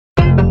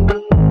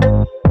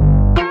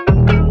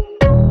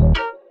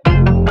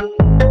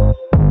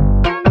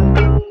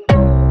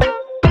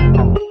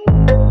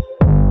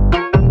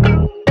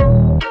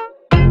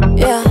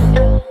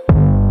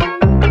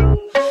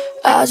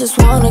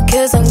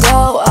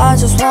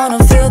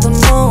wanna feel the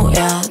mood,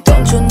 yeah.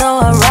 Don't you know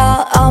I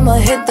rock? I'ma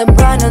hit the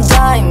brand new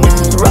diamond.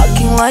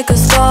 Rocking like a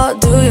star,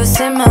 do you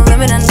see me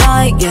living at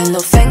night?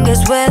 Yellow fingers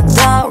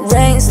without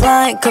rings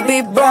like could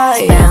be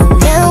bright.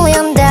 Spend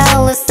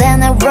 $1,000,000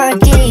 and I work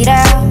it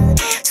out.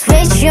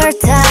 Switch your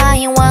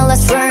time while I'm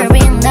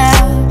swerving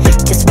now.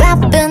 Just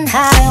popping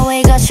high,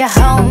 we got your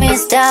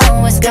homies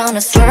down. It's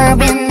gonna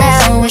swerve it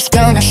now, it's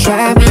gonna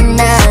swerve it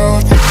now.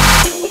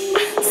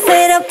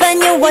 Sit up and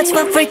you watch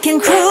my freaking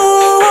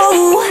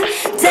crew.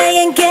 They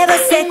ain't give a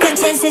second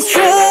chance, it's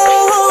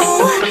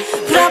true.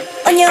 Flop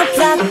on your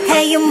block,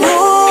 hey you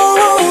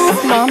move.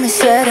 Mommy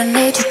said I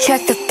need to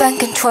check the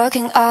bank and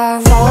twerking our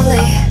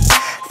Rollie,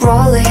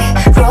 Rollie,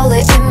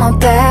 Rollie in my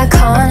bag,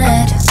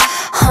 hundred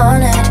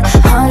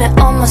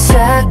on my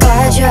sack. I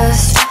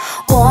just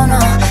wanna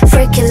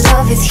freaking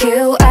love with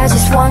you. I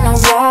just wanna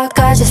rock,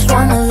 I just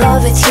wanna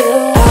love with you.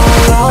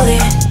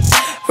 Rollie,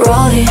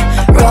 Rollie,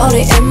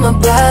 Rollie in my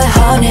bag,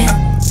 hundred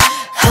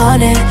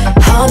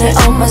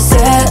on my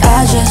set. I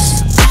just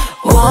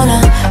wanna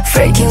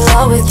freaking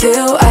love with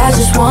you. I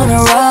just wanna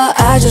rock,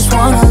 I just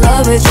wanna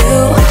love with you.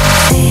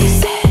 See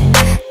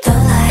the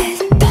light,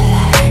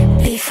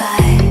 be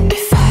fine,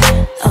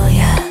 oh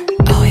yeah,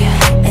 oh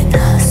yeah. And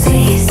I'll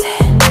see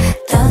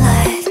the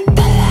light,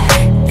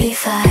 be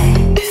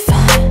fine,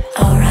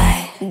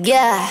 alright.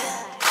 Yeah,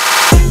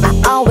 I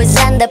always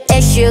end up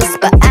issues,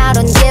 but I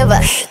don't give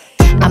a shit.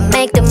 I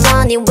make the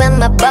money with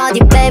my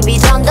body, baby,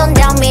 don't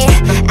tell me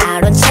I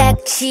don't check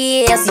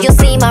cheers. You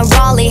see my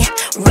Rollie,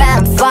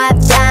 red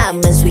 5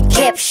 diamonds, we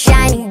keep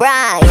shining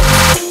bright.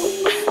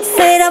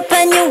 Sit up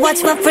and you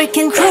watch my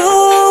freaking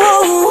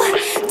crew.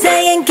 They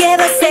ain't give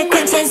a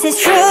second chance, it's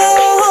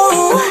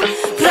true.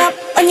 Flop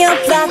on your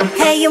block,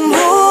 hey you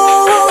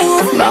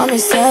move. Mommy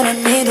said I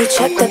need to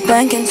check the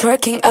bank and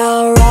twerking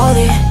out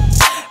Rollie,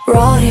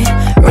 Rollie,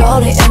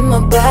 Rollie in my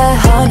bag,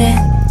 hundred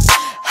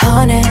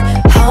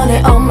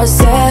on my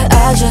set.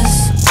 I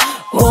just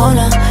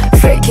wanna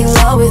freaking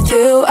love with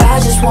you. I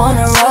just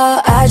wanna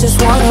rock, I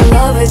just wanna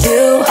love with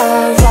you.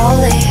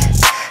 Rollie,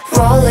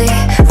 Rollie,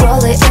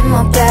 Rollie in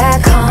my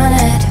bag,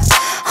 hundred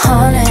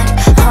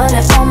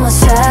on my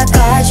sack.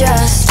 I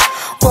just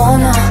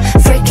wanna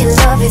freaking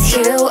love with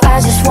you.